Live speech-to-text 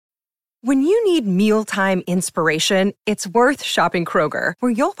When you need mealtime inspiration, it's worth shopping Kroger,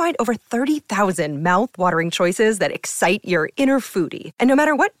 where you'll find over 30,000 mouth-watering choices that excite your inner foodie. And no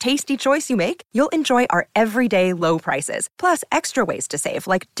matter what tasty choice you make, you'll enjoy our everyday low prices, plus extra ways to save,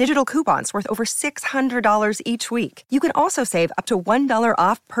 like digital coupons worth over $600 each week. You can also save up to $1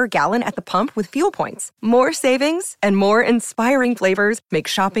 off per gallon at the pump with fuel points. More savings and more inspiring flavors make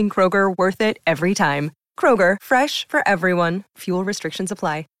shopping Kroger worth it every time. Kroger, fresh for everyone. Fuel restrictions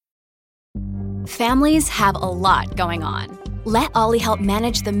apply. Families have a lot going on. Let Ollie help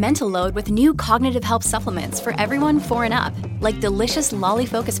manage the mental load with new cognitive help supplements for everyone 4 and up, like delicious Lolly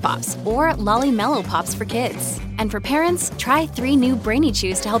Focus Pops or Lolly Mellow Pops for kids. And for parents, try 3 new Brainy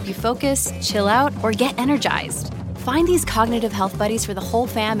Chews to help you focus, chill out, or get energized. Find these cognitive health buddies for the whole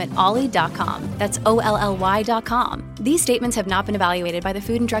fam at ollie.com. That's OLLY.com. These statements have not been evaluated by the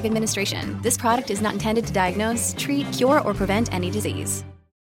Food and Drug Administration. This product is not intended to diagnose, treat, cure, or prevent any disease.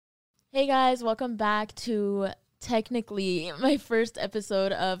 Hey guys, welcome back to technically my first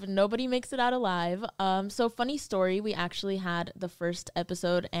episode of Nobody Makes It Out Alive. So funny story, we actually had the first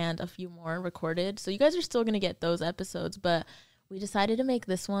episode and a few more recorded. So you guys are still going to get those episodes, but we decided to make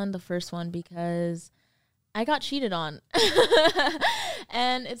this one the first one because I got cheated on.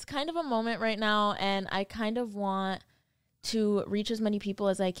 And it's kind of a moment right now, and I kind of want to reach as many people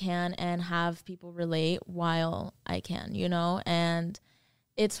as I can and have people relate while I can, you know? And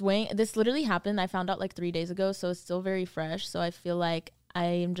this literally happened. I found out like 3 days ago, so it's still very fresh. So I feel like I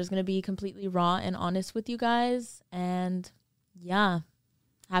am just going to be completely raw and honest with you guys. And yeah,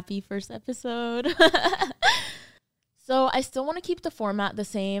 happy first episode. So I still want to keep the format the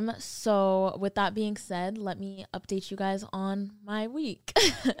same. So with that being said, let me update you guys on my week.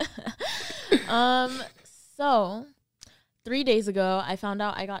 So 3 days ago, I found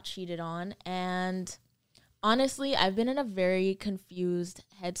out I got cheated on, and honestly, I've been in a very confused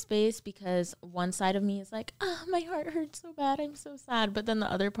headspace because one side of me is like, oh, my heart hurts so bad, I'm so sad. But then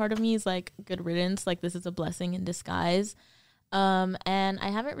the other part of me is like, good riddance, like this is a blessing in disguise. And I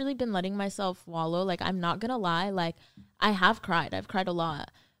haven't really been letting myself wallow. Like, I'm not gonna lie, like I have cried. I've cried a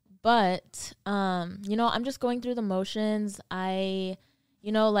lot. But, you know, I'm just going through the motions.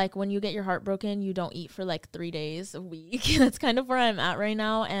 You know, like when you get your heart broken, you don't eat for like 3 days a week. That's kind of where I'm at right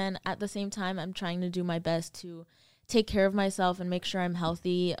now. And at the same time, I'm trying to do my best to take care of myself and make sure I'm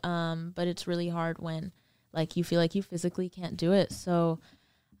healthy. But it's really hard when like you feel like you physically can't do it. So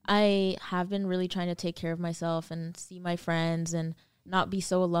I have been really trying to take care of myself and see my friends and not be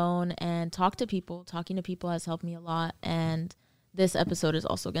so alone and talk to people. Talking to people has helped me a lot. And this episode is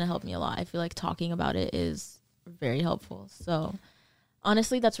also going to help me a lot. I feel like talking about it is very helpful. So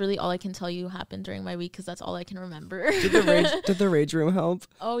honestly, that's really all I can tell you happened during my week because that's all I can remember. Did the rage room help?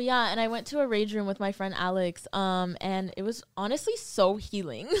 Oh, yeah. And I went to a rage room with my friend Alex, and it was honestly so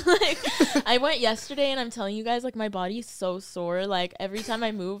healing. Like, I went yesterday, and I'm telling you guys, like, my body's so sore. Like, every time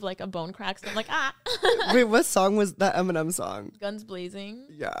I move, like, a bone cracks. I'm like, ah. Wait, what song was that Eminem song? Guns Blazing.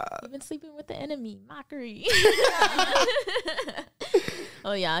 Yeah. You've been sleeping with the enemy. Mockery.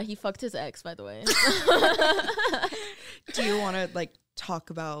 Oh, yeah. He fucked his ex, by the way. Do you want to, like, talk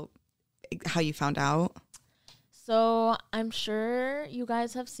about how you found out? So I'm sure you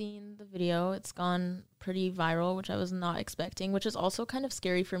guys have seen the video. It's gone pretty viral, which I was not expecting, which is also kind of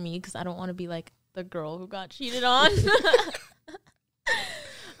scary for me because I don't want to be like the girl who got cheated on.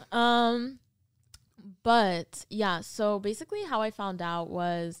 But yeah, so basically how I found out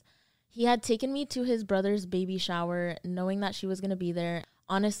was he had taken me to his brother's baby shower knowing that she was going to be there.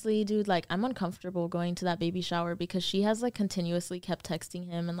 Honestly, dude, like, I'm uncomfortable going to that baby shower because she has, like, continuously kept texting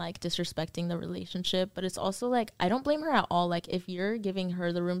him and, like, disrespecting the relationship. But it's also, like, I don't blame her at all. Like, if you're giving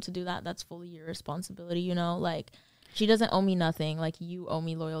her the room to do that, that's fully your responsibility, you know? Like, she doesn't owe me nothing. Like, you owe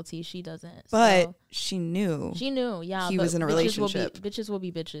me loyalty. She doesn't. But so she knew. She knew, yeah. He was in a relationship. Bitches will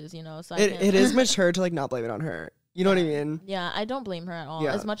be bitches, you know? So it is mature to, like, not blame it on her. You know what I mean? Yeah, I don't blame her at all.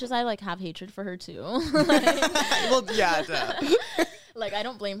 Yeah. As much as I, like, have hatred for her, too. Well, yeah, duh. Like, I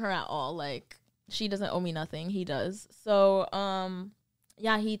don't blame her at all. Like, she doesn't owe me nothing. He does. So,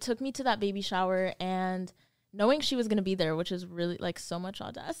 yeah, he took me to that baby shower, and knowing she was going to be there, which is really, like, so much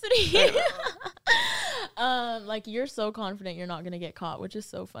audacity. Like, you're so confident you're not going to get caught, which is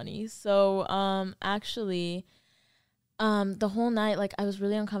so funny. So, actually, the whole night, like, I was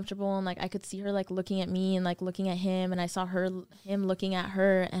really uncomfortable, and, like, I could see her, like, looking at me and, like, looking at him, and I saw him looking at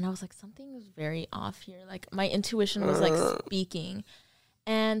her, and I was like, something was very off here. Like, my intuition was, like, speaking.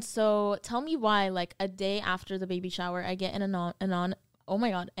 And so tell me why, like, a day after the baby shower, I get an anonymous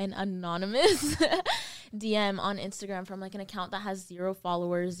DM on Instagram from, like, an account that has 0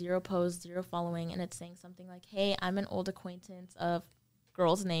 followers, 0 posts, 0 following, and it's saying something like, hey, I'm an old acquaintance of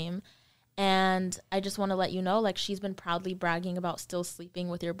girl's name, And I just want to let you know, like, she's been proudly bragging about still sleeping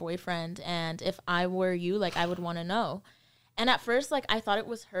with your boyfriend. And if I were you, like, I would want to know. And at first, like, I thought it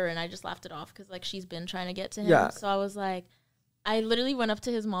was her, and I just laughed it off because, like, she's been trying to get to him. Yeah. So I was like, I literally went up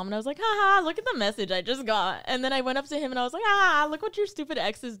to his mom, and I was like, haha, look at the message I just got. And then I went up to him, and I was like, ah, look what your stupid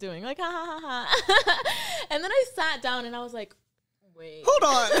ex is doing. Like, ha, ha, ha, ha. And then I sat down, and I was like, wait. Hold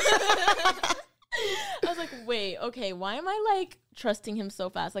on. I was like, wait, okay, why am I, like, trusting him so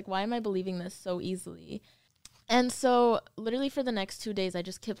fast? Like, why am I believing this so easily? And so, literally for the next 2 days, I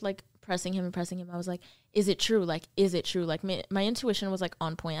just kept, like, pressing him. I was like, is it true? Like, is it true? Like, my intuition was, like,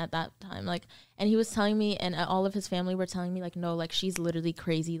 on point at that time. Like, and he was telling me, and all of his family were telling me, like, no, like, she's literally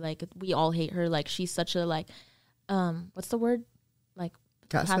crazy. Like, we all hate her. Like, she's such a, like, what's the word? Like,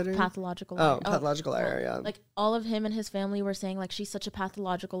 pathological liar. Pathological liar, yeah. Like, all of him and his family were saying, like, she's such a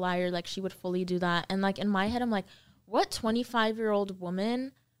pathological liar. Like, she would fully do that. And, like, in my head, I'm like, what 25-year-old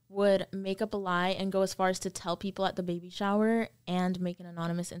woman would make up a lie and go as far as to tell people at the baby shower and make an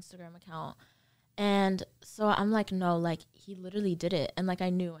anonymous Instagram account? And so I'm like, no, like, he literally did it. And, like, I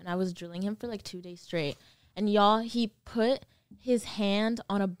knew. And I was drilling him for, like, 2 days straight. And, y'all, he put his hand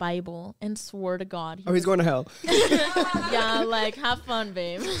on a Bible and swore to God. He's going to hell. Yeah, like, have fun,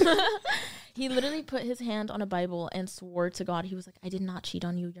 babe. He literally put his hand on a Bible and swore to God. He was like, I did not cheat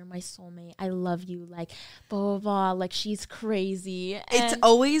on you. You're my soulmate. I love you. Like, blah, blah, blah. Like, she's crazy. It's And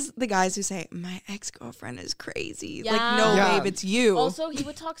always the guys who say, my ex-girlfriend is crazy. Yeah. Like, no, Yeah. babe, it's you. also, he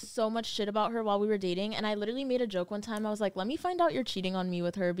would talk so much shit about her while we were dating. And I literally made a joke one time. I was like, let me find out you're cheating on me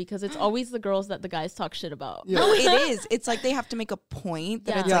with her, because it's always the girls that the guys talk shit about. Yeah. No, it is. It's like they have to make a point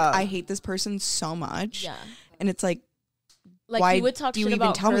that Yeah. it's Yeah. like, I hate this person so much. Yeah. And it's like, Like, why he would talk do you shit even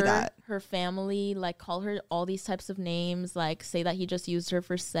about tell her, me that? her family, like, call her all these types of names, like, say that he just used her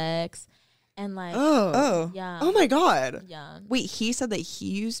for sex. And, like, Oh. yeah. Oh my God. Yeah. wait, he said that he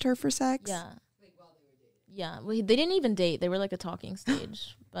used her for sex? Yeah. Yeah. Well, they didn't even date. They were like a talking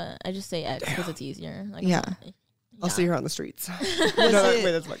stage. But I just say ex because it's easier. Like, Yeah. I'll see her on the streets. Was Wait,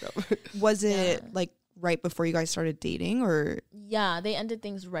 it, that's fucked up. was it Yeah. like right before you guys started dating, or Yeah. They ended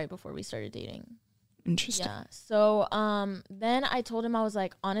things right before we started dating. interesting? Yeah. So then I told him, I was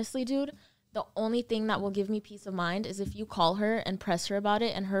like, honestly, dude, the only thing that will give me peace of mind is if you call her and press her about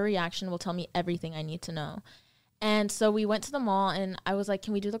it, and her reaction will tell me everything I need to know. And so we went to the mall, and I was like,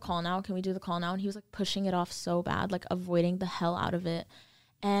 can we do the call now? Can we do the call now? And he was like pushing it off so bad, like avoiding the hell out of it.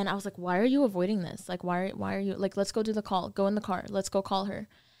 And I was like, why are you avoiding this? Like, why are you, like, let's go do the call. Go in the car. Let's go call her.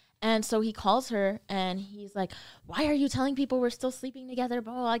 And so he calls her, and he's like, why are you telling people we're still sleeping together?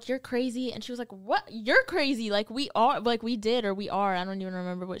 Blah, blah, like, you're crazy. And she was like, what? You're crazy. Like, we are, like, we did, or we are. I don't even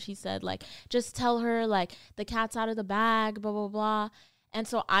remember what she said. Like, just tell her, like, the cat's out of the bag, blah, blah, blah. And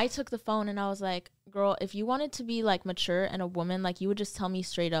so I took the phone, and I was like, girl, if you wanted to be, like, mature and a woman, like, you would just tell me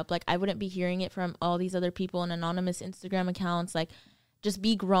straight up. Like, I wouldn't be hearing it from all these other people and anonymous Instagram accounts. Like, just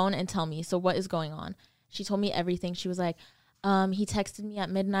be grown and tell me. So what is going on? She told me everything. She was like, he texted me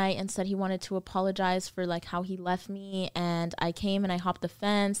at midnight and said he wanted to apologize for, like, how he left me. And I came and I hopped the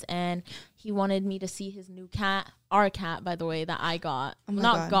fence, and he wanted me to see his new cat, our cat, by the way, that I got. Oh my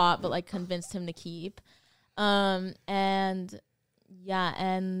Not God. got, but, like, convinced him to keep. And yeah,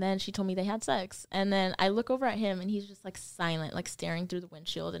 and then she told me they had sex. And then I look over at him, and he's just, like, silent, like, staring through the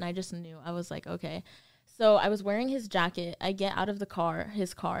windshield. And I just knew. I was like, okay. So I was wearing his jacket. I get out of the car,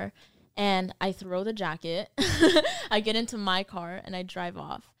 his car, and I throw the jacket. I get into my car, and I drive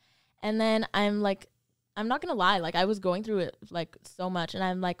off. And then I'm like, I'm not going to lie. Like, I was going through it, like, so much. And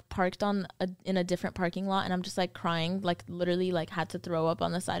I'm, like, parked in a different parking lot. And I'm just, like, crying, like, literally, like, had to throw up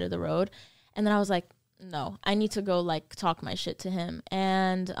on the side of the road. And then I was like, no, I need to go, like, talk my shit to him.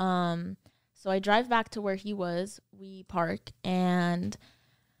 And so I drive back to where he was. We park and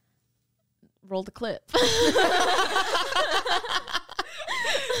roll the clip.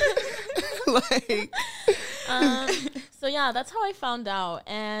 Like, So yeah, that's how I found out.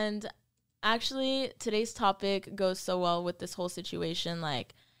 And actually, today's topic goes so well with this whole situation.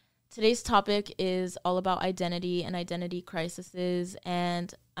 Like, today's topic is all about identity and identity crises.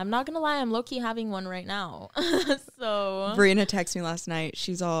 And I'm not gonna lie, I'm low-key having one right now. So Brianna texted me last night.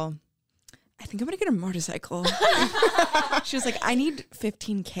 She's all, I think I'm gonna get a motorcycle. She was like, I need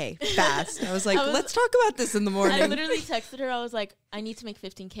 15K fast. And I was like, let's talk about this in the morning. I literally texted her. I was like, I need to make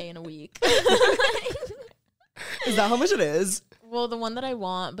 15K in a week. is that how much it is? Well, the one that I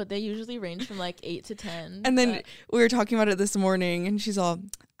want, but they usually range from like 8 to 10. And then but- we were talking about it this morning, and she's all,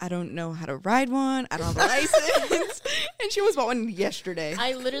 I don't know how to ride one. I don't have a license. And she was bought one yesterday.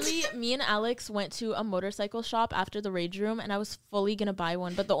 me and Alex went to a motorcycle shop after the Rage Room, and I was fully going to buy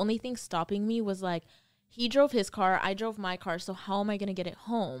one. But the only thing stopping me was like, he drove his car, I drove my car, so how am I going to get it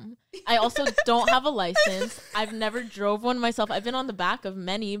home? I also don't have a license. I've never drove one myself. I've been on the back of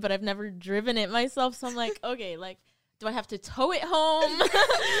many, but I've never driven it myself. So I'm like, okay, like, do I have to tow it home?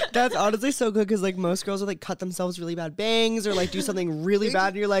 That's honestly so good because like most girls would like cut themselves really bad bangs or like do something really bad.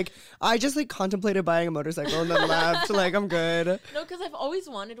 And you're like, I just like contemplated buying a motorcycle and then left. Like, I'm good. No, because I've always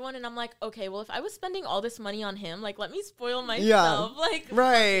wanted one, and I'm like, okay, well, if I was spending all this money on him, like, let me spoil myself. Like,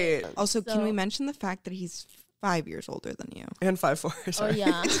 Right. Also, can we So- mention the fact that he's 5 years older than you? And 5'4". Oh Sorry.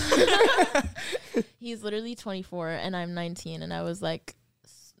 yeah. He's literally 24 and I'm 19, and I was like,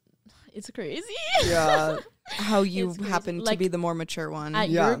 it's crazy. Yeah. How you It's crazy. happen to Like, be the more mature one. At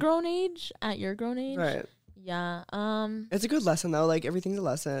Yeah. your grown age. Right. Yeah. It's a good lesson though. Like everything's a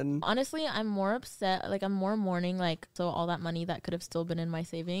lesson. Honestly, I'm more upset. Like, I'm more mourning, like, so all that money that could have still been in my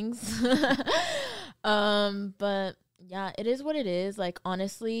savings. But yeah, it is what it is. Like,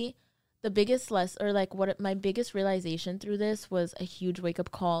 honestly, the biggest my biggest realization through this was a huge wake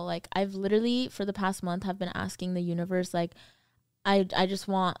up call. Like, I've literally for the past month have been asking the universe, like, I just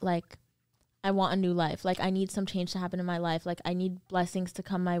want, like, I want a new life. Like, I need some change to happen in my life. Like, I need blessings to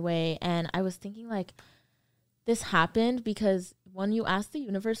come my way. And I was thinking, like, this happened because when you ask the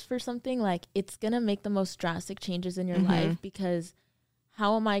universe for something, like, it's going to make the most drastic changes in your life, because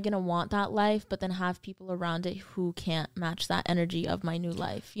how am I going to want that life but then have people around it who can't match that energy of my new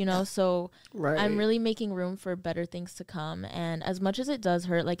life, you know? So Right. I'm really making room for better things to come. And as much as it does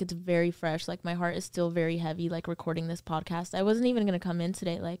hurt, like, it's very fresh. Like, my heart is still very heavy, like, recording this podcast. I wasn't even going to come in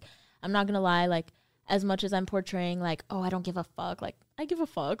today. Like, I'm not going to lie. Like, as much as I'm portraying, like, oh, I don't give a fuck. Like, I give a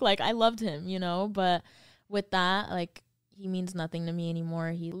fuck. Like, I loved him, you know? But with that, like, he means nothing to me anymore.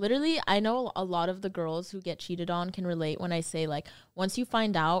 He literally, I know a lot of the girls who get cheated on can relate when I say, like, once you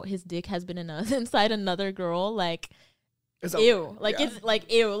find out his dick has been inside another girl, like, It's ew. Like, yeah. it's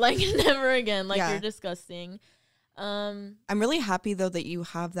like, ew. Like, never again. Like, Yeah. you're disgusting. I'm really happy though that you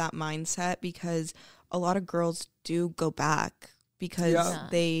have that mindset, because a lot of girls do go back because Yeah.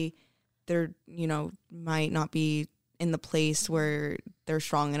 they're you know, might not be in the place where they're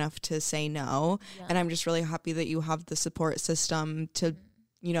strong enough to say no. Yeah. And I'm just really happy that you have the support system to,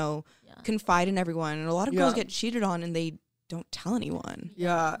 you know, Yeah. confide in everyone. And a lot of girls Yeah. get cheated on and they don't tell anyone.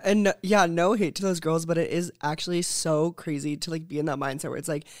 Yeah, and yeah, no hate to those girls, but it is actually so crazy to like be in that mindset where it's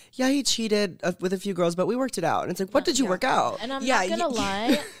like, yeah, he cheated with a few girls, but we worked it out. And it's like, what did you work out? And I'm Yeah, not gonna y-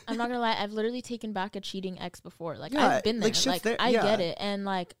 lie. I'm not gonna lie. I've literally taken back a cheating ex before. Like, Yeah, I've been there. like, shit's Like, there, I yeah. get it. And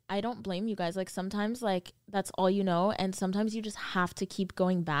like, I don't blame you guys. Like, sometimes like that's all you know, and sometimes you just have to keep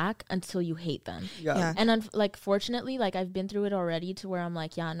going back until you hate them. Yeah. Yeah. And like, fortunately, like, I've been through it already to where I'm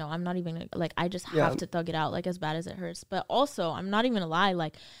like, yeah, no, I'm not even gonna, like, I just Yeah. have to thug it out, like, as bad as it hurts. But also, I'm not even gonna lie,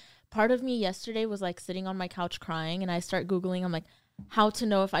 like, part of me yesterday was like sitting on my couch crying, and I start Googling, I'm like, how to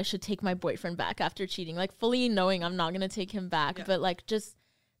know if I should take my boyfriend back after cheating, like, fully knowing I'm not gonna take him back. But like, just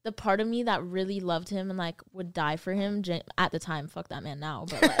the part of me that really loved him and like would die for him at the time, fuck that man now,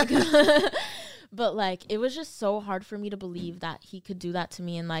 but like but like, it was just so hard for me to believe that he could do that to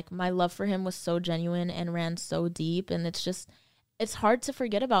me. And like, my love for him was so genuine and ran so deep, and it's hard to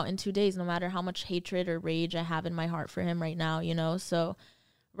forget about in 2 days, no matter how much hatred or rage I have in my heart for him right now, you know? So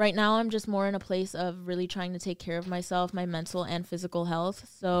right now I'm just more in a place of really trying to take care of myself, my mental and physical health.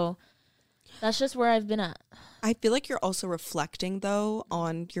 So that's just where I've been at. I feel like you're also reflecting though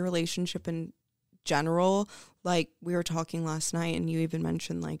on your relationship in general. Like, we were talking last night and you even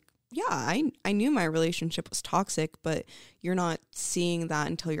mentioned like, yeah, I knew my relationship was toxic, but you're not seeing that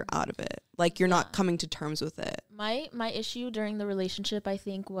until you're out of it. Like, you're not coming to terms with it. My issue during the relationship, I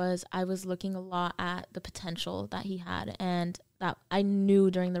think, was I was looking a lot at the potential that he had, and that I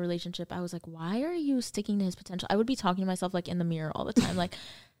knew during the relationship, I was like, why are you sticking to his potential? I would be talking to myself like in the mirror all the time, like,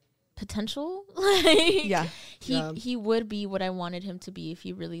 potential? Like, Yeah. he would be what I wanted him to be if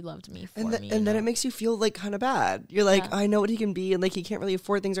he really loved me for me. And then it makes you feel like kind of bad. You're like, Yeah. I know what he can be, and like he can't really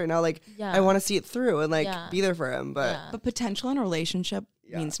afford things right now. Like, Yeah. I want to see it through and like Yeah. be there for him. But Yeah. But potential in a relationship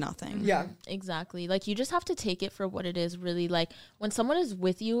Yeah. means nothing. yeah, Exactly. Like, you just have to take it for what it is, really. Like, when someone is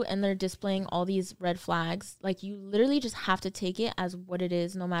with you and they're displaying all these red flags, like, you literally just have to take it as what it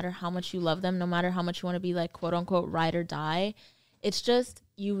is, no matter how much you love them, no matter how much you want to be like, quote unquote, ride or die. It's just,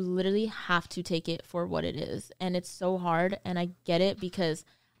 you literally have to take it for what it is. And it's so hard. And I get it, because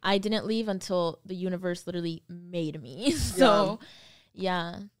I didn't leave until the universe literally made me. So,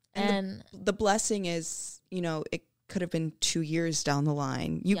 yeah. And The blessing is, you know, it could have been 2 years down the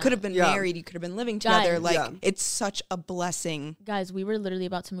line. You Yeah. could have been Yeah. married. You could have been living together. Guys. Like, Yeah. it's such a blessing. Guys, we were literally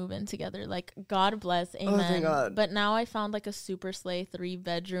about to move in together. Like, God bless, amen. thank God. But now I found like a super slay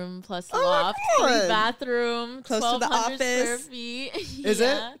 3-bedroom plus Oh my loft, 3 God. bathroom, Close to the 1,200 square office. feet. Is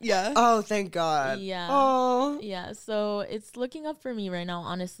Yeah. it? Yeah. Oh, thank God. Yeah. Oh. Yeah, so it's looking up for me right now,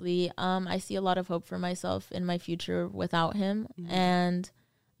 honestly. I see a lot of hope for myself in my future without him, and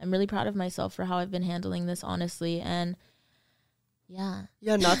I'm really proud of myself for how I've been handling this, honestly. And yeah,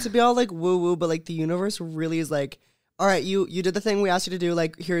 Yeah, not to be all like woo woo, but like the universe really is like, all right, you did the thing we asked you to do.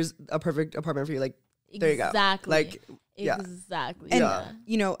 Like, here's a perfect apartment for you. Like, there you go. exactly. Like, yeah. Exactly. And, Yeah.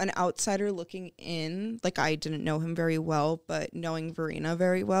 you know, an outsider looking in, like, I didn't know him very well, but knowing Verena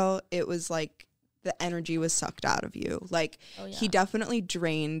very well, it was like the energy was sucked out of you. Like, Oh, yeah. he definitely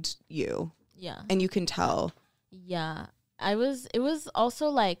drained you, Yeah. and you can tell. Yeah. It was also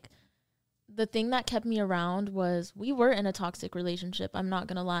like the thing that kept me around was we were in a toxic relationship. I'm not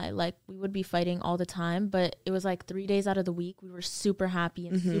going to lie. Like, we would be fighting all the time, but it was like 3 days out of the week we were super happy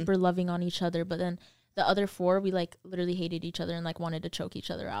and super loving on each other. But then the other 4, we like literally hated each other and like wanted to choke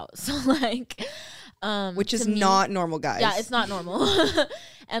each other out. So like, Which is to me- not normal, guys. Yeah, it's not normal.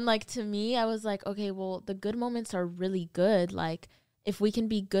 And like, to me, I was like, okay, well, the good moments are really good. Like, if we can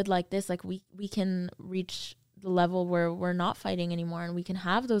be good like this, like we can reach the level where we're not fighting anymore and we can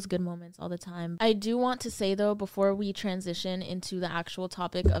have those good moments all the time. I do want to say though, before we transition into the actual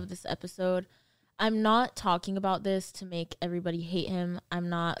topic of this episode, I'm not talking about this to make everybody hate him. I'm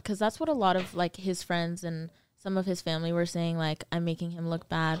not, because that's what a lot of like his friends and some of his family were saying, like, I'm making him look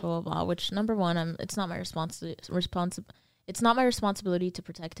bad, blah, blah, blah, which number one, it's not my it's not my responsibility to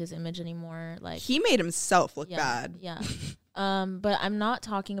protect his image anymore. Like, He made himself look yeah, bad. Yeah. But I'm not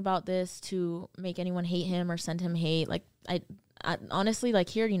talking about this to make anyone hate him or send him hate. Like, I honestly, like,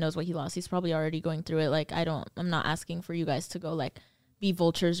 he already knows what he lost. He's probably already going through it. Like, I'm not asking for you guys to go like be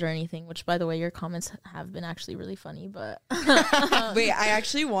vultures or anything, which by the way, your comments have been actually really funny, but Wait, I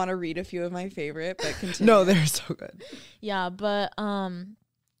actually want to read a few of my favorite, but continue. No, they're so good. yeah, but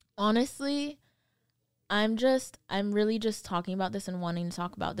honestly, I'm really just talking about this and wanting to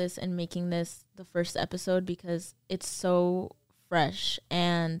talk about this and making this the first episode because it's so fresh.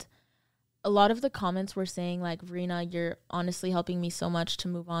 And a lot of the comments were saying, like, Verena, you're honestly helping me so much to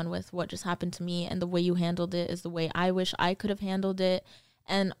move on with what just happened to me. And the way you handled it is the way I wish I could have handled it.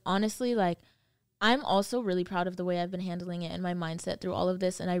 And honestly, like, I'm also really proud of the way I've been handling it and my mindset through all of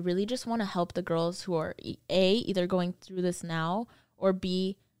this. And I really just want to help the girls who are either going through this now or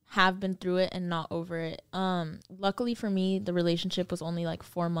B, have been through it and not over it. Luckily for me, the relationship was only like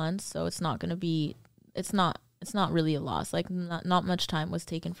 4 months, so it's not really a loss. Like, not much time was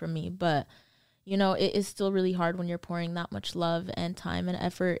taken from me, but you know, it is still really hard when you're pouring that much love and time and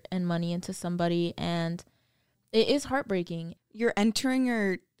effort and money into somebody, and it is heartbreaking. You're entering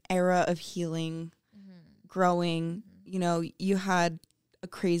your era of healing, growing. You know, you had a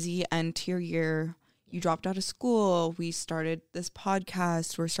crazy end to your year. You dropped out of school. We started this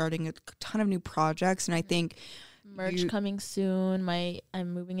podcast. We're starting a ton of new projects. And I think Merch coming soon.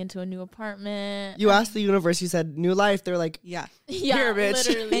 I'm moving into a new apartment. You asked the universe, you said new life. They're like, yeah. Yeah, Here, bitch.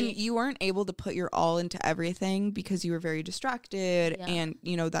 literally. And you weren't able to put your all into everything because you were very distracted Yeah. and,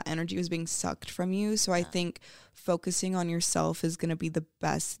 you know, that energy was being sucked from you. So I think focusing on yourself is going to be the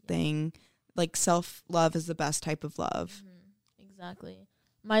best thing. Like, self-love is the best type of love. Exactly.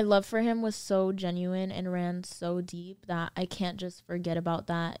 My love for him was so genuine and ran so deep that I can't just forget about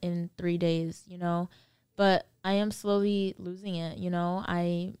that in 3 days, you know? But I am slowly losing it, you know?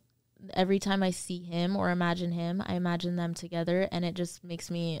 Every time I see him or imagine him, I imagine them together, and it just makes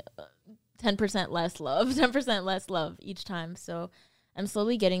me 10% less love, 10% less love each time. So I'm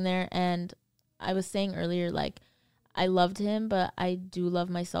slowly getting there, and I was saying earlier, like, I loved him, but I do love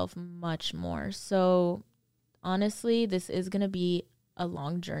myself much more. So honestly, this is going to be a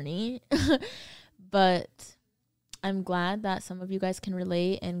long journey, but I'm glad that some of you guys can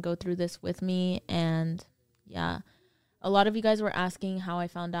relate and go through this with me. And yeah, a lot of you guys were asking how I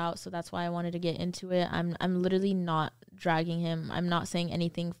found out, so that's why I wanted to get into it. I'm literally not dragging him. I'm not saying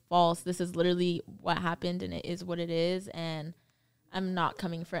anything false. This is literally what happened, and it is what it is, and I'm not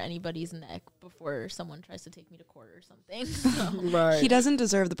coming for anybody's neck before someone tries to take me to court or something. So. right. He doesn't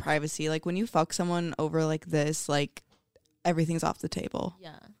deserve the privacy. Like, when you fuck someone over like this, like, everything's off the table.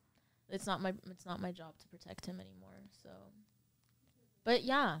 Yeah. It's not my job to protect him anymore. So, but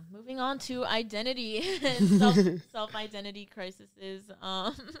yeah, moving on to identity and self identity crises.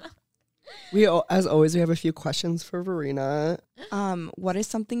 As always, we have a few questions for Verena. What is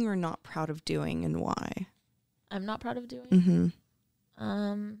something you're not proud of doing and why? I'm not proud of doing.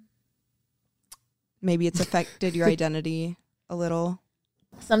 Mm-hmm. maybe it's affected your identity a little?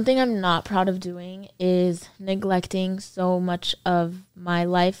 Something I'm not proud of doing is neglecting so much of my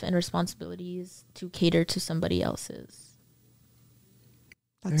life and responsibilities to cater to somebody else's.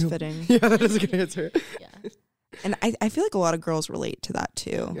 That's fitting. Yeah, that is a good answer. Yeah. And I feel like a lot of girls relate to that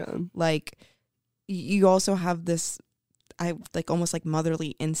too. Yeah. Like you also have this almost like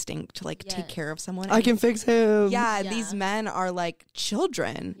motherly instinct to like take Yes. care of someone. I can fix him. Yeah, Yeah. these men are like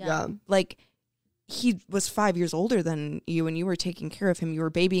children. Yeah. Like he was 5 years older than you and you were taking care of him. You were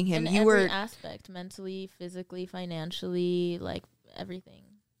babying him. In You every were aspect, mentally, physically, financially, like everything.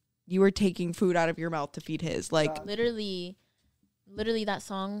 taking food out of your mouth to feed his. Like Literally that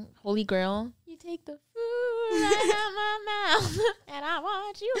song, Holy Grail. You take the food out of my mouth and I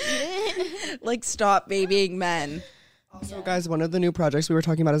want you to eat it. like stop babying men. So, guys, one of the new projects we were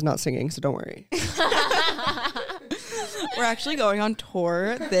talking about is not singing, so don't worry. We're actually going on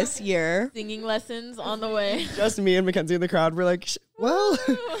tour this year. Singing lessons on the way. Just me and Mackenzie in the crowd. We're like, well.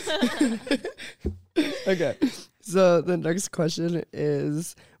 Okay. So the next question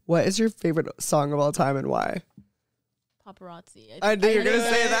is, what is your favorite song of all time and why? Paparazzi. I knew you were going to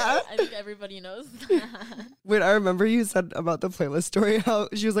say that. I think everybody knows that. Wait, I remember you said about the playlist story, how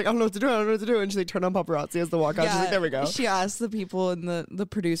she was like, I don't know what to do, I don't know what to do. And she like turned on Paparazzi as the walkout. She's like, there we go. She asked the people and the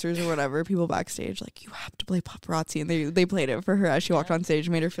producers or whatever, people backstage, like, you have to play Paparazzi. And they played it for her as she walked on stage,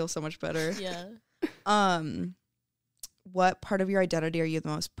 made her feel so much better. Yeah. What part of your identity are you the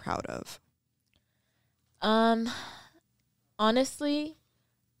most proud of? Honestly,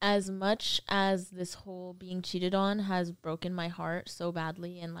 as much as this whole being cheated on has broken my heart so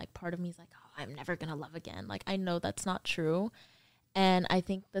badly, and like part of me is like, oh, I'm never gonna love again. Like, I know that's not true. And I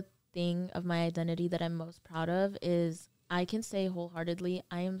think the thing of my identity that I'm most proud of is I can say wholeheartedly,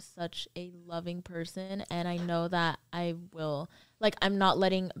 I am such a loving person, and I know that I will, like, I'm not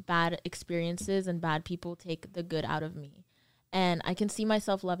letting bad experiences and bad people take the good out of me. And I can see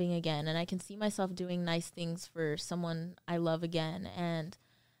myself loving again, and I can see myself doing nice things for someone I love again. And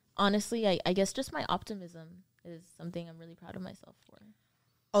honestly, I guess just my optimism is something I'm really proud of myself for.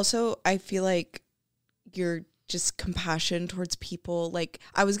 Also, I feel like you're just compassion towards people. Like,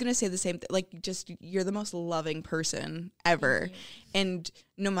 I was going to say the same thing. Like, just you're the most loving person ever. And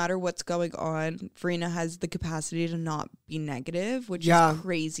no matter what's going on, Verena has the capacity to not be negative, which is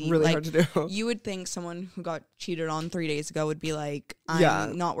crazy. Really like, hard to do. You would think someone who got cheated on 3 days ago would be like,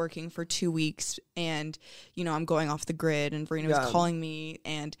 I'm not working for 2 weeks and, you know, I'm going off the grid. And Verena was calling me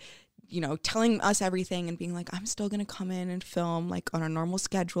and, you know, telling us everything and being like, I'm still going to come in and film like on a normal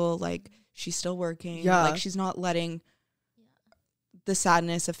schedule. Like, she's still working. Like, she's not letting the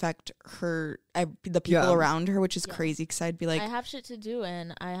sadness affect her, the people around her, which is crazy. Because I'd be like, I have shit to do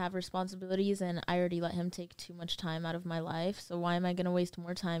and I have responsibilities, and I already let him take too much time out of my life. So why am I going to waste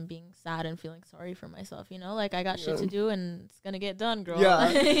more time being sad and feeling sorry for myself? You know, like, I got shit to do and it's going to get done, girl.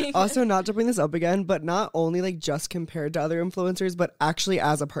 Yeah. Also, not to bring this up again, but not only like just compared to other influencers, but actually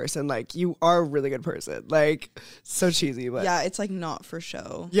as a person, like, you are a really good person. Like, so cheesy, but yeah, it's like not for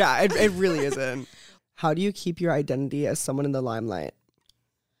show. yeah, it really isn't. How do you keep your identity as someone in the limelight?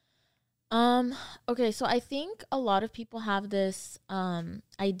 Okay, so I think a lot of people have this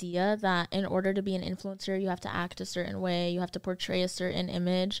idea that in order to be an influencer, you have to act a certain way, you have to portray a certain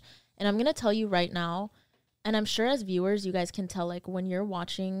image. And I'm going to tell you right now, and I'm sure as viewers, you guys can tell, like, when you're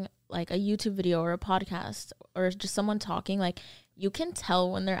watching like a YouTube video or a podcast or just someone talking, like, you can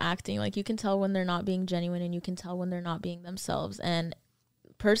tell when they're acting, like, you can tell when they're not being genuine, and you can tell when they're not being themselves. And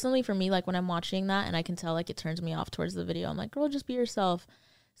personally for me, like, when I'm watching that and I can tell, like, it turns me off towards the video, I'm like, girl, just be yourself.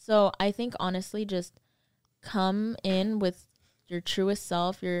 So I think honestly, just come in with your truest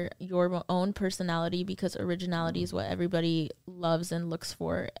self, your own personality, because originality is what everybody loves and looks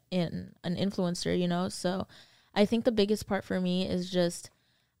for in an influencer, you know? So I think the biggest part for me is just,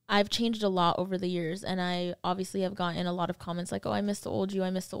 I've changed a lot over the years, and I obviously have gotten a lot of comments like, oh, I miss the old you, I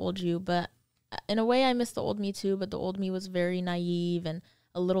miss the old you. But in a way, I miss the old me too, but the old me was very naive and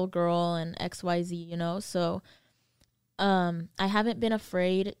a little girl and XYZ, you know? So I haven't been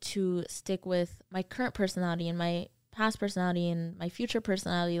afraid to stick with my current personality and my past personality and my future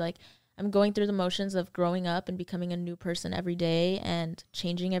personality. Like, I'm going through the motions of growing up and becoming a new person every day and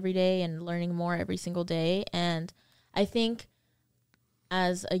changing every day and learning more every single day. And I think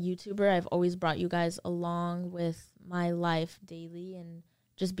as a YouTuber, I've always brought you guys along with my life daily and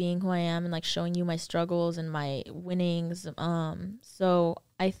just being who I am and like showing you my struggles and my winnings. So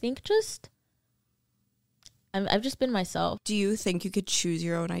I think just I've just been myself. Do you think you could choose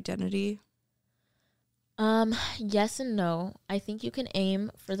your own identity? Yes and no. I think you can aim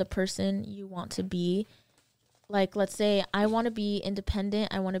for the person you want to be. Like, let's say I want to be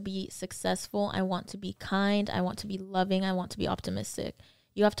independent, I want to be successful, I want to be kind, I want to be loving, I want to be optimistic.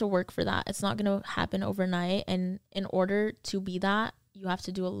 You have to work for that. It's not going to happen overnight. And in order to be that, you have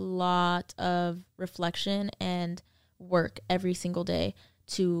to do a lot of reflection and work every single day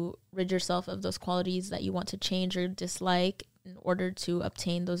to rid yourself of those qualities that you want to change or dislike in order to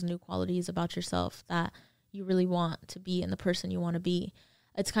obtain those new qualities about yourself that you really want to be and the person you want to be.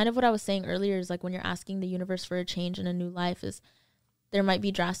 It's kind of what I was saying earlier, is like when you're asking the universe for a change in a new life, is there might be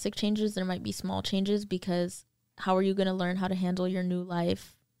drastic changes, there might be small changes, because how are you going to learn how to handle your new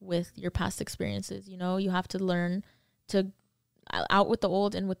life with your past experiences? You know, you have to learn to out with the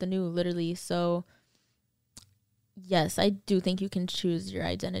old and with the new, literally. So yes, I do think you can choose your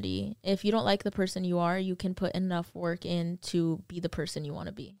identity. If you don't like the person you are, you can put enough work in to be the person you want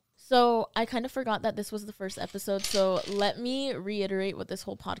to be. So I kind of forgot that this was the first episode. So let me reiterate what this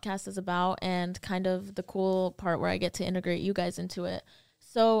whole podcast is about and kind of the cool part where I get to integrate you guys into it.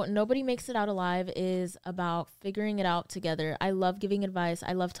 So Nobody Makes It Out Alive is about figuring it out together. I love giving advice.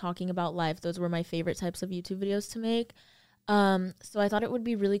 I love talking about life. Those were my favorite types of YouTube videos to make. So I thought it would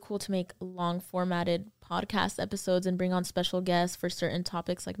be really cool to make long formatted podcast episodes and bring on special guests for certain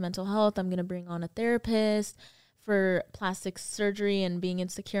topics like mental health. I'm going to bring on a therapist. For plastic surgery and being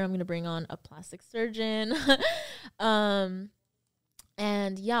insecure, I'm going to bring on a plastic surgeon. And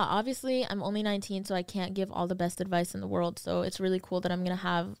yeah, obviously I'm only 19, so I can't give all the best advice in the world. So it's really cool that I'm going to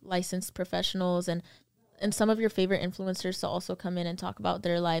have licensed professionals and some of your favorite influencers to also come in and talk about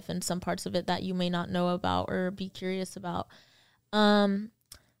their life and some parts of it that you may not know about or be curious about.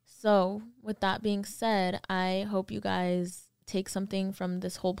 So with that being said, I hope you guys take something from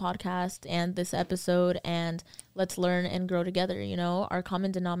this whole podcast and this episode, and let's learn and grow together. You know, our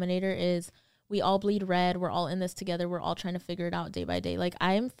common denominator is we all bleed red. We're all in this together. We're all trying to figure it out day by day. Like,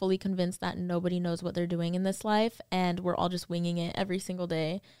 I am fully convinced that nobody knows what they're doing in this life, and we're all just winging it every single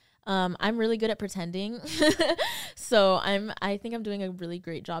day. I'm really good at pretending. So I think I'm doing a really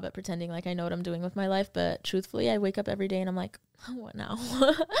great job at pretending like I know what I'm doing with my life, but truthfully, I wake up every day and I'm like, what now?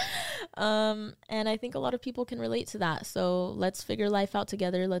 And I think a lot of people can relate to that. So let's figure life out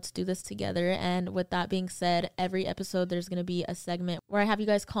together. Let's do this together. And with that being said, every episode there's going to be a segment where I have you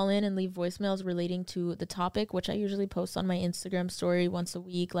guys call in and leave voicemails relating to the topic, which I usually post on my Instagram story once a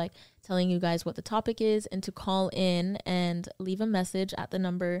week, like telling you guys what the topic is, and to call in and leave a message at the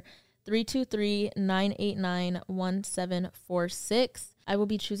number 323-989-1746. I will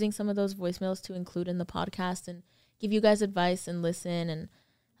be choosing some of those voicemails to include in the podcast and give you guys advice and listen and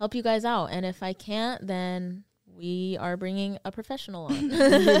help you guys out. And if I can't, then we are bringing a professional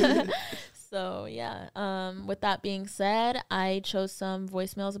on. So yeah, with that being said, I chose some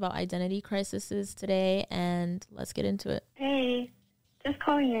voicemails about identity crises today, and let's get into it. Hey, just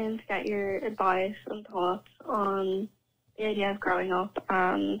calling in to get your advice and thoughts on the idea of growing up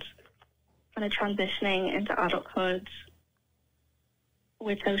and kind of transitioning into adulthood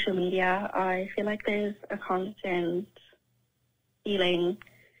with social media. I feel like there's a constant feeling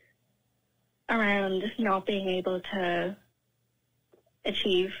around not being able to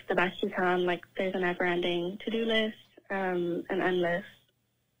achieve the best you can. Like, there's a never-ending to-do list, an endless,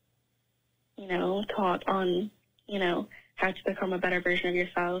 thought on, how to become a better version of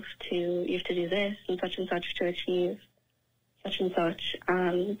yourself, you have to do this and such to achieve such and such.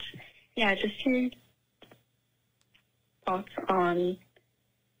 And yeah, just your thoughts on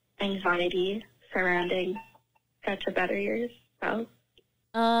anxiety surrounding how to better yourself.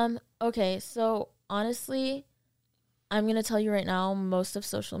 Okay, so honestly, I'm going to tell you right now, most of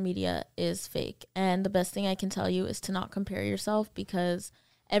social media is fake. And the best thing I can tell you is to not compare yourself, because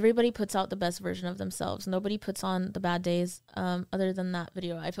everybody puts out the best version of themselves. Nobody puts on the bad days, other than that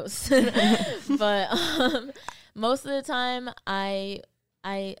video I posted. But most of the time, I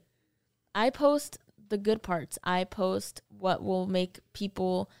post the good parts. I post what will make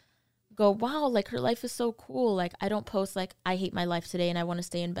people go, wow, like, her life is so cool. Like, I don't post like, I hate my life today and I want to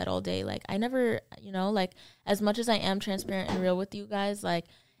stay in bed all day. Like, I never, like, as much as I am transparent and real with you guys, like,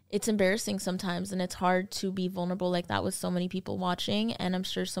 it's embarrassing sometimes, and it's hard to be vulnerable like that with so many people watching, and I'm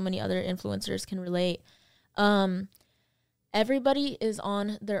sure so many other influencers can relate. Everybody is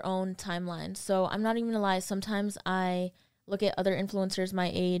on their own timeline, so I'm not even gonna lie, sometimes I look at other influencers my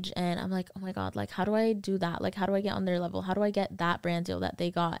age and I'm like, oh my God, like, how do I do that? Like, how do I get on their level? How do I get that brand deal that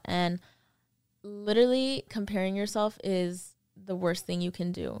they got? And literally comparing yourself is the worst thing you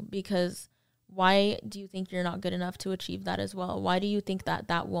can do, because why do you think you're not good enough to achieve that as well? Why do you think that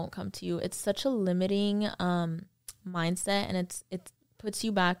that won't come to you? It's such a limiting mindset, and it puts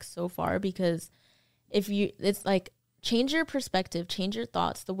you back so far, because it's like change your perspective, change your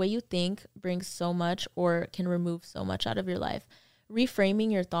thoughts. The way you think brings so much or can remove so much out of your life.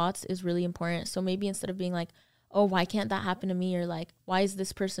 Reframing your thoughts is really important. So maybe instead of being like, oh, why can't that happen to me? Or like, why is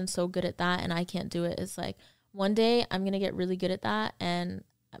this person so good at that and I can't do it? It's like, one day I'm going to get really good at that, and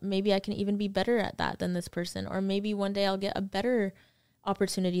maybe I can even be better at that than this person. Or maybe one day I'll get a better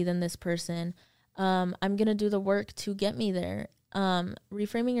opportunity than this person. I'm going to do the work to get me there.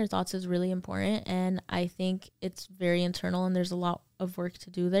 Reframing your thoughts is really important, and I think it's very internal and there's a lot of work to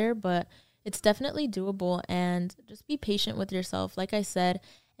do there, but it's definitely doable. And just be patient with yourself. Like I said,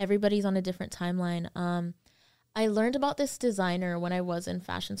 everybody's on a different timeline. I learned about this designer when I was in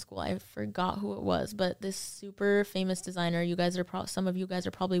fashion school. I forgot who it was, but this super famous designer, you guys are some of you guys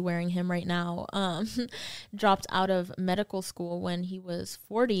are probably wearing him right now, dropped out of medical school when he was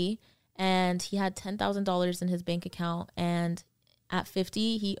 40, and he had $10,000 in his bank account, and at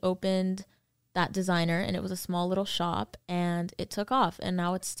 50, he opened that designer, and it was a small little shop, and it took off, and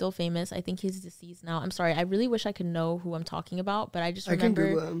now it's still famous. I think he's deceased now. I'm sorry. I really wish I could know who I'm talking about, but I just remember... I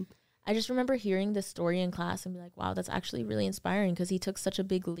can Google him. I just remember hearing this story in class and be like, wow, that's actually really inspiring, because he took such a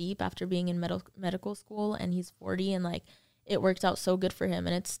big leap after being in medical school, and he's 40, and like it worked out so good for him.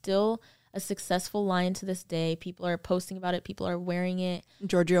 And it's still a successful line to this day. People are posting about it. People are wearing it.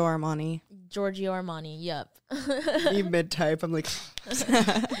 Giorgio Armani, yep. Me mid-type, I'm like...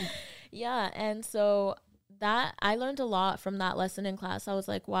 Yeah, and so that, I learned a lot from that lesson in class. I was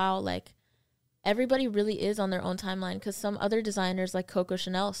like, wow, like, everybody really is on their own timeline, because some other designers like Coco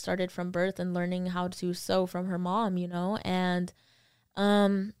Chanel started from birth and learning how to sew from her mom, you know, and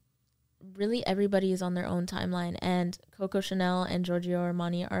really everybody is on their own timeline, and Coco Chanel and Giorgio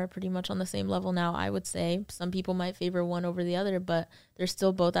Armani are pretty much on the same level now, I would say. Some people might favor one over the other, but they're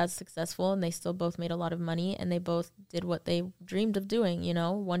still both as successful, and they still both made a lot of money, and they both did what they dreamed of doing, you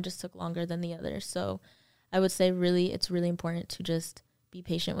know. One just took longer than the other. So I would say really, it's really important to just be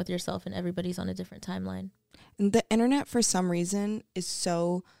patient with yourself, and everybody's on a different timeline. And the internet, for some reason, is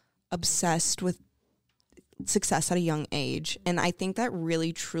so obsessed with success at a young age. And I think that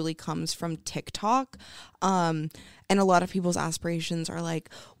really truly comes from TikTok. And a lot of people's aspirations are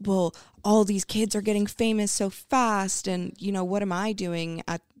like, well, all these kids are getting famous so fast. And, you know, what am I doing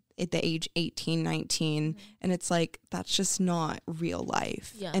at the age 18, 19? And it's like, that's just not real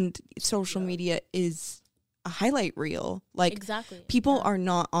life. Yeah. And social media is a highlight reel. Like, exactly. People are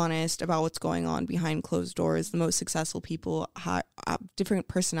not honest about what's going on behind closed doors. The most successful people have different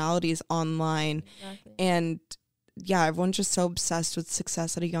personalities online. Exactly. And yeah, everyone's just so obsessed with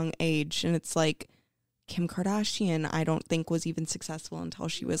success at a young age. And it's like, Kim Kardashian, I don't think was even successful until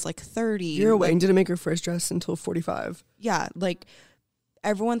she was like 30. Vera Wang didn't make her first dress until 45. Yeah, like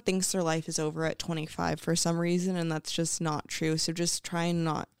everyone thinks their life is over at 25 for some reason, and that's just not true. So just try and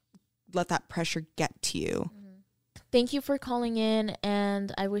not let that pressure get to you. Thank you for calling in,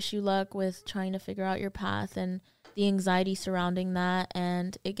 and I wish you luck with trying to figure out your path and the anxiety surrounding that,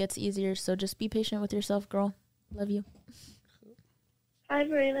 and it gets easier, so just be patient with yourself, girl. Love you. Hi,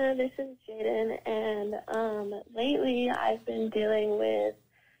 Verena. This is Jaden, and lately I've been dealing with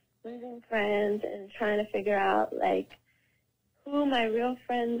losing friends and trying to figure out, like, who my real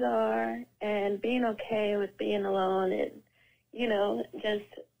friends are, and being okay with being alone, and, you know, just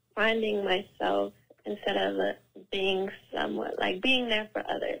finding myself instead of being somewhat, like, being there for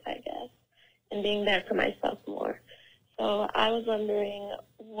others, I guess, and being there for myself more. So I was wondering,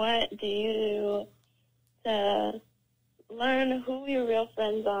 what do you do to learn who your real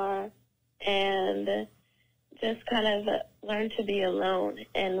friends are and just kind of learn to be alone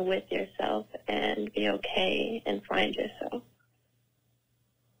and with yourself and be okay and find yourself?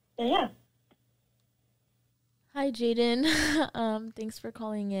 So, yeah. Hi, Jaden. Thanks for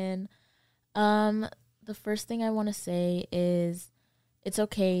calling in. The first thing I want to say is it's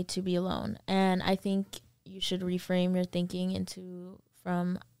okay to be alone. And I think you should reframe your thinking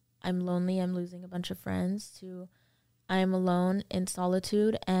from I'm lonely, I'm losing a bunch of friends, to I'm alone in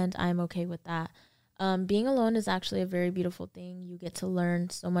solitude and I'm okay with that. Being alone is actually a very beautiful thing. You get to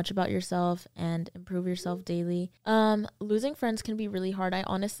learn so much about yourself and improve yourself daily. Losing friends can be really hard. I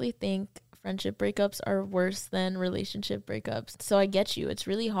honestly think friendship breakups are worse than relationship breakups. So I get you. It's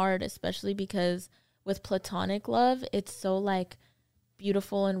really hard, especially because with platonic love, it's so like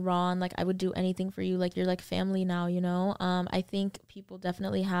beautiful and raw, and like I would do anything for you. Like you're like family now, you know? I think people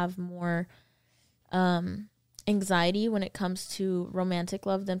definitely have more anxiety when it comes to romantic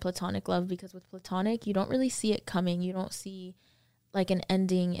love than platonic love, because with platonic, you don't really see it coming. You don't see like an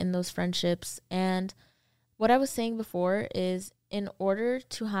ending in those friendships. And what I was saying before is, in order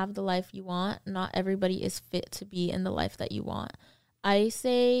to have the life you want, not everybody is fit to be in the life that you want. I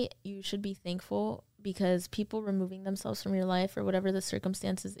say you should be thankful because people removing themselves from your life or whatever the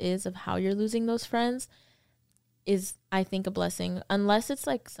circumstances is of how you're losing those friends is, I think, a blessing, unless it's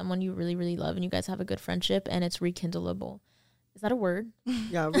like someone you really, really love and you guys have a good friendship and it's rekindleable. Is that a word?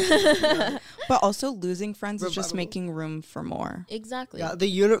 Yeah. But also losing friends is just Revival. making room for more. Exactly. Yeah,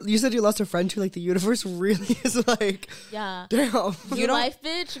 you said you lost a friend too. Like the universe really is like, Yeah. damn. You life,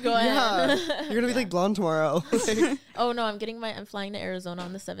 bitch. Go Yeah, ahead. you're gonna be like blonde tomorrow. Like, Oh no, I'm flying to Arizona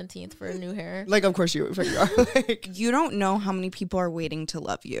on the 17th for new hair. like, of course you are. Like, You don't know how many people are waiting to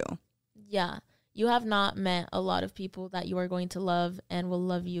love you. Yeah. You have not met a lot of people that you are going to love and will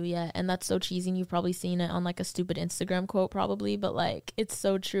love you yet. And that's so cheesy. And you've probably seen it on like a stupid Instagram quote probably, but like it's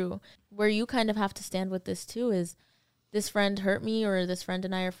so true. Where you kind of have to stand with this too is this friend hurt me, or this friend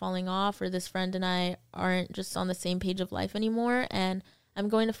and I are falling off, or this friend and I aren't just on the same page of life anymore. And I'm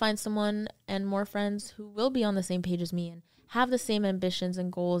going to find someone and more friends who will be on the same page as me and have the same ambitions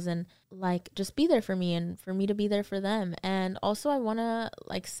and goals and like just be there for me and for me to be there for them. And also I want to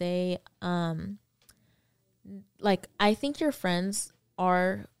like say, like, I think your friends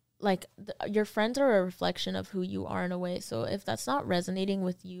are like your friends are a reflection of who you are in a way. So if that's not resonating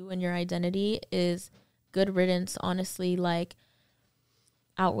with you and your identity, is good riddance, honestly. Like,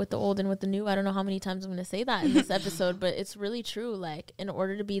 out with the old and with the new. I don't know how many times I'm going to say that in this episode, but it's really true. Like, in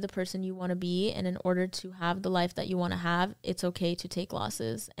order to be the person you want to be and in order to have the life that you want to have, it's okay to take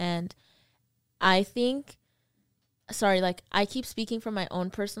losses. And I think, sorry, like I keep speaking from my own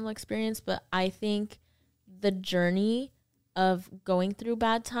personal experience, but I think the journey of going through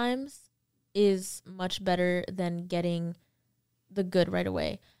bad times is much better than getting the good right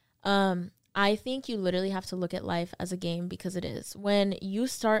away. I think you literally have to look at life as a game, because it is. When you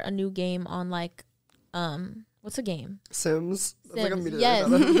start a new game on like, what's a game? Sims. That's like Sims. immediately Yes,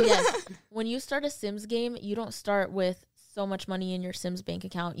 about it. yes. When you start a Sims game, you don't start with so much money in your Sims bank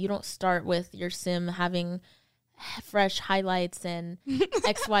account. You don't start with your Sim having fresh highlights and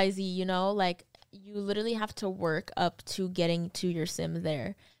XYZ, you know? Like, you literally have to work up to getting to your Sim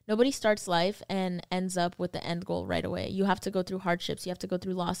there. Nobody starts life and ends up with the end goal right away. You have to go through hardships. You have to go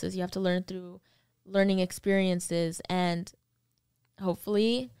through losses. You have to learn through learning experiences. And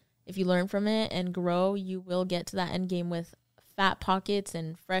hopefully, if you learn from it and grow, you will get to that end game with fat pockets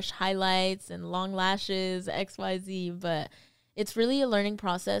and fresh highlights and long lashes, XYZ. But it's really a learning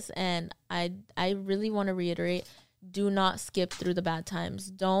process. And I really want to reiterate, do not skip through the bad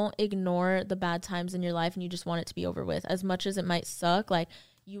times. Don't ignore the bad times in your life and you just want it to be over with. As much as it might suck, like,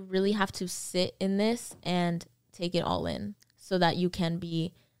 you really have to sit in this and take it all in so that you can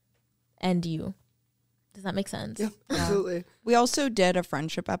be you. Does that make sense? Yeah, absolutely. We also did a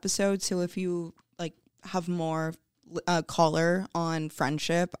friendship episode, so if you like have more color on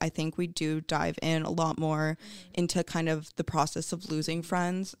friendship, I think we do dive in a lot more into kind of the process of losing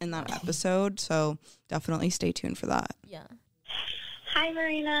friends in that episode. So definitely stay tuned for that. Yeah. Hi,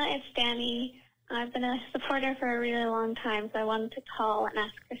 Marina. It's Danny. I've been a supporter for a really long time, so I wanted to call and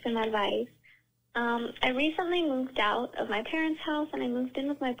ask for some advice. I recently moved out of my parents' house, and I moved in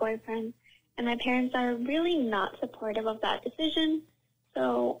with my boyfriend, and my parents are really not supportive of that decision.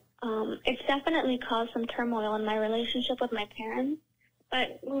 So it's definitely caused some turmoil in my relationship with my parents,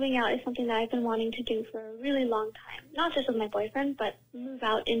 but moving out is something that I've been wanting to do for a really long time, not just with my boyfriend, but move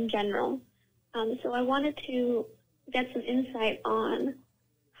out in general. So I wanted to get some insight on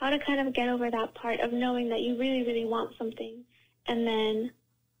how to kind of get over that part of knowing that you really, really want something. And then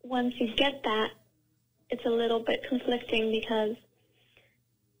once you get that, it's a little bit conflicting because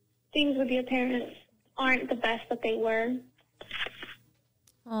things with your parents aren't the best that they were.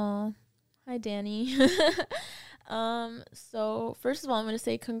 Oh, hi, Danny. So first of all, I'm going to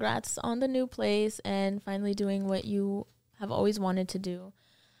say congrats on the new place and finally doing what you have always wanted to do.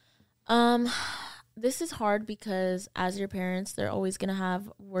 This is hard because as your parents, they're always going to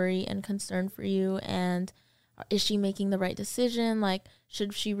have worry and concern for you. And is she making the right decision? Like,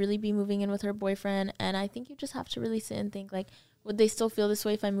 should she really be moving in with her boyfriend? And I think you just have to really sit and think, like, would they still feel this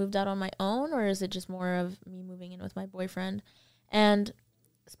way if I moved out on my own? Or is it just more of me moving in with my boyfriend? And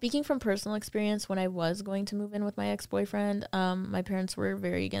speaking from personal experience, when I was going to move in with my ex-boyfriend, my parents were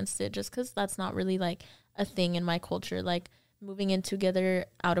very against it just because that's not really, like, a thing in my culture. Like, moving in together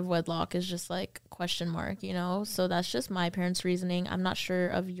out of wedlock is just, like, question mark, you know? So that's just my parents' reasoning. I'm not sure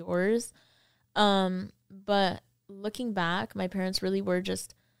of yours. But looking back, my parents really were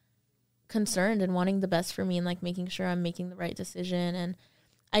just concerned and wanting the best for me and, like, making sure I'm making the right decision. And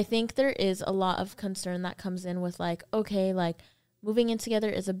I think there is a lot of concern that comes in with, like, okay, like, moving in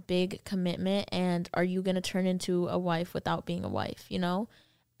together is a big commitment, and are you going to turn into a wife without being a wife, you know?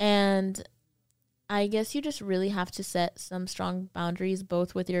 And I guess you just really have to set some strong boundaries,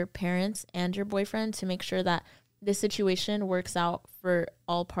 both with your parents and your boyfriend, to make sure that this situation works out for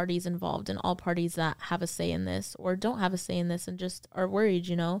all parties involved and all parties that have a say in this or don't have a say in this and just are worried,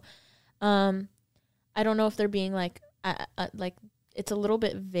 you know. I don't know if they're being like it's a little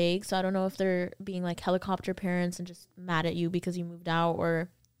bit vague, so I don't know if they're being like helicopter parents and just mad at you because you moved out, or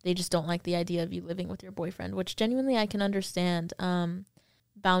they just don't like the idea of you living with your boyfriend, which genuinely I can understand.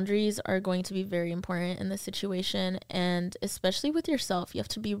 Boundaries are going to be very important in this situation, and especially with yourself. You have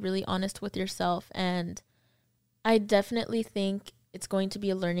to be really honest with yourself, and I definitely think it's going to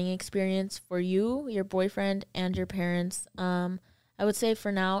be a learning experience for you, your boyfriend, and your parents. I would say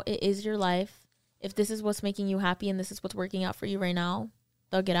for now, it is your life. If this is what's making you happy and this is what's working out for you right now,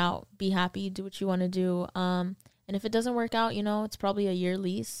 thug it out. Be happy. Do what you want to do. And if it doesn't work out, you know, it's probably a year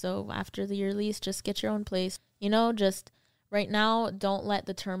lease. So after the year lease, just get your own place. You know, just right now, don't let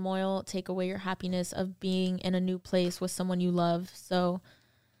the turmoil take away your happiness of being in a new place with someone you love. So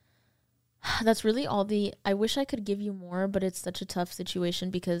that's really all I wish I could give you more, but it's such a tough situation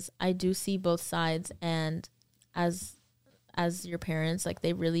because I do see both sides, and as your parents, like,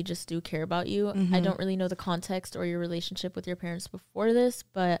 they really just do care about you. I don't really know the context or your relationship with your parents before this,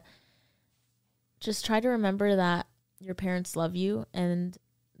 but just try to remember that your parents love you and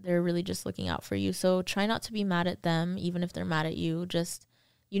they're really just looking out for you. So try not to be mad at them, even if they're mad at you. Just,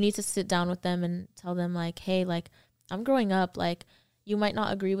 you need to sit down with them and tell them, like, hey, like, I'm growing up. Like, you might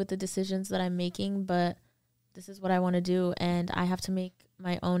not agree with the decisions that I'm making, but this is what I want to do, and I have to make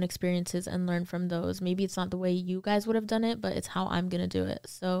my own experiences and learn from those. Maybe it's not the way you guys would have done it, but it's how I'm going to do it.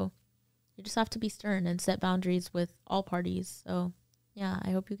 So you just have to be stern and set boundaries with all parties. So yeah, I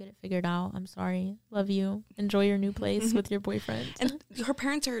hope you get it figured out. I'm sorry. Love you. Enjoy your new place with your boyfriend. And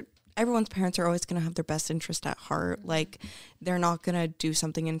everyone's parents are always going to have their best interest at heart. Like, they're not going to do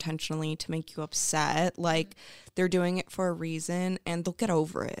something intentionally to make you upset. Like, they're doing it for a reason, and they'll get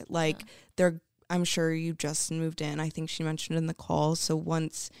over it. Like, I'm sure you just moved in. I think she mentioned in the call. So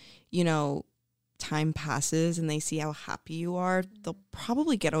once, you know, time passes and they see how happy you are, they'll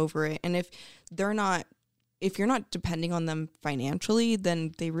probably get over it. And if you're not depending on them financially,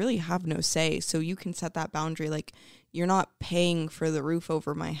 then they really have no say. So you can set that boundary. Like, you're not paying for the roof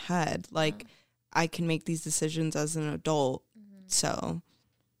over my head. Like, I can make these decisions as an adult. So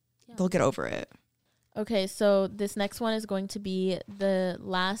they'll get over it. Okay, so this next one is going to be the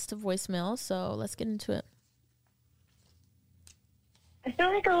last voicemail, so let's get into it. I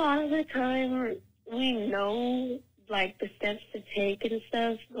feel like a lot of the time we know, like, the steps to take and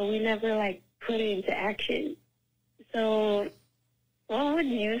stuff, but we never, like, put it into action. So what would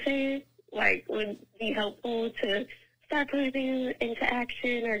you say, like, would be helpful to start putting things into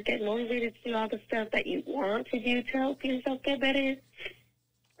action or get motivated to do all the stuff that you want to do to help yourself get better?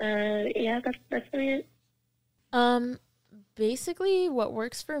 Yeah, that's really it. Basically what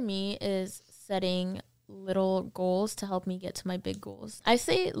works for me is setting little goals to help me get to my big goals. I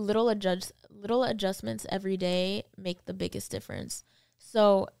say little adjustments every day make the biggest difference.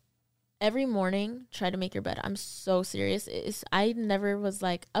 So every morning, try to make your bed. I'm so serious. I never was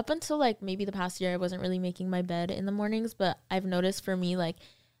like, up until like maybe the past year, I wasn't really making my bed in the mornings, but I've noticed for me, like,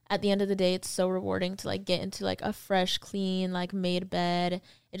 at the end of the day, it's so rewarding to, like, get into, like, a fresh, clean, like, made bed.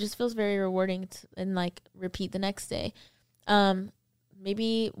 It just feels very rewarding and, like, repeat the next day.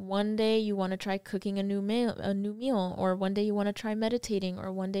 Maybe one day you want to try cooking a new meal, or one day you want to try meditating,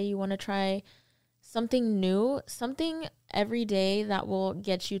 or one day you want to try something new, something every day that will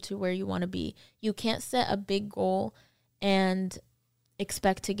get you to where you want to be. You can't set a big goal and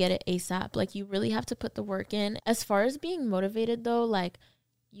expect to get it ASAP. Like, you really have to put the work in. As far as being motivated, though, like,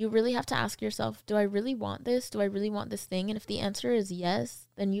 you really have to ask yourself, do I really want this? Do I really want this thing? And if the answer is yes,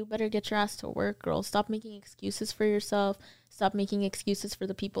 then you better get your ass to work, girl. Stop making excuses for yourself. Stop making excuses for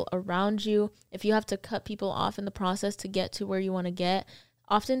the people around you. If you have to cut people off in the process to get to where you want to get,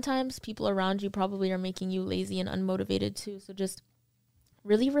 oftentimes people around you probably are making you lazy and unmotivated too. So just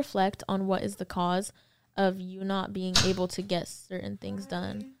really reflect on what is the cause of you not being able to get certain things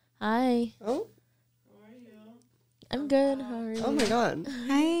done. Hi. Oh, I'm good. How are you? oh my God.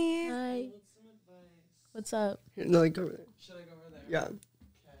 Hi. Hi. What's up? Here, no, like, go over there. Should I go over there? Yeah.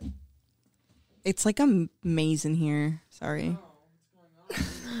 Okay. It's like a maze in here. Sorry.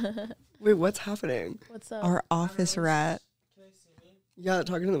 Wait, what's happening? What's up? Our office rat. Can I see me? Yeah,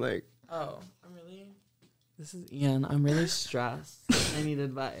 talking to the mic. Oh, this is Ian. I'm really stressed. I need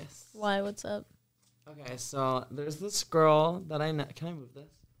advice. Why? What's up? Okay, so there's this girl that I know. Can I move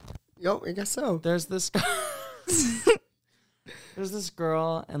this? Yo, I guess so. There's this There's this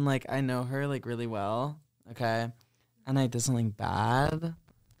girl, and, like, I know her, like, really well, okay? And I did something bad.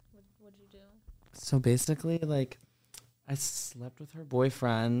 What'd you do? So basically, like, I slept with her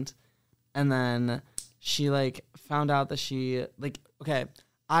boyfriend, and then she, like, found out that she, like, okay,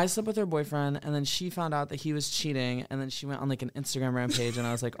 I slept with her boyfriend, and then she found out that he was cheating, and then she went on, like, an Instagram rampage, and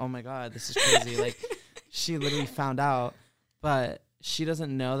I was like, oh, my God, this is crazy. Like, she literally found out, but she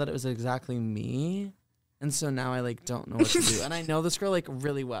doesn't know that it was exactly me, and so now I, like, don't know what to do. And I know this girl, like,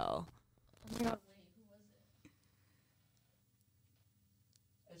 really well. Oh, my God.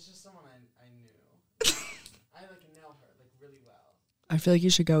 It's just someone I knew. I, like, know her, like, really well. I feel like you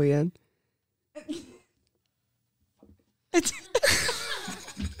should go, Ian.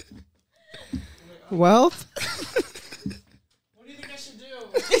 Well, What do you think I should do?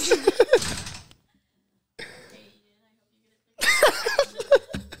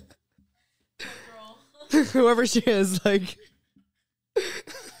 whoever she is, like,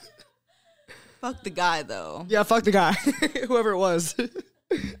 Fuck the guy, though. yeah, fuck the guy, whoever it was.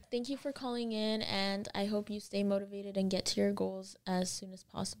 Thank you for calling in, and I hope you stay motivated and get to your goals as soon as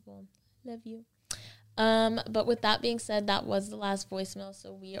possible. Love you. But with that being said, that was the last voicemail,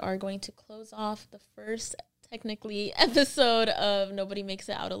 so we are going to close off the first, technically, episode of Nobody Makes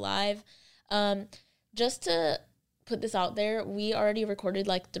It Out Alive. Just to put this out there, we already recorded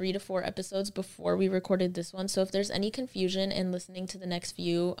like 3 to 4 episodes before we recorded this one, so if there's any confusion in listening to the next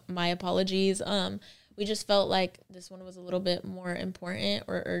few, my apologies. We just felt like this one was a little bit more important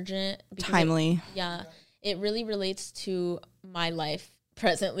or urgent. Timely. It really relates to my life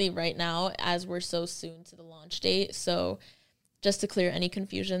presently right now, as we're so soon to the launch date. So just to clear any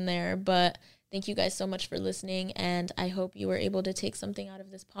confusion there. But thank you guys so much for listening, and I hope you were able to take something out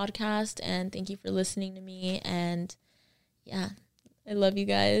of this podcast, and thank you for listening to me. And yeah, I love you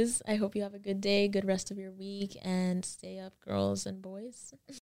guys. I hope you have a good day, good rest of your week, and stay up, girls and boys.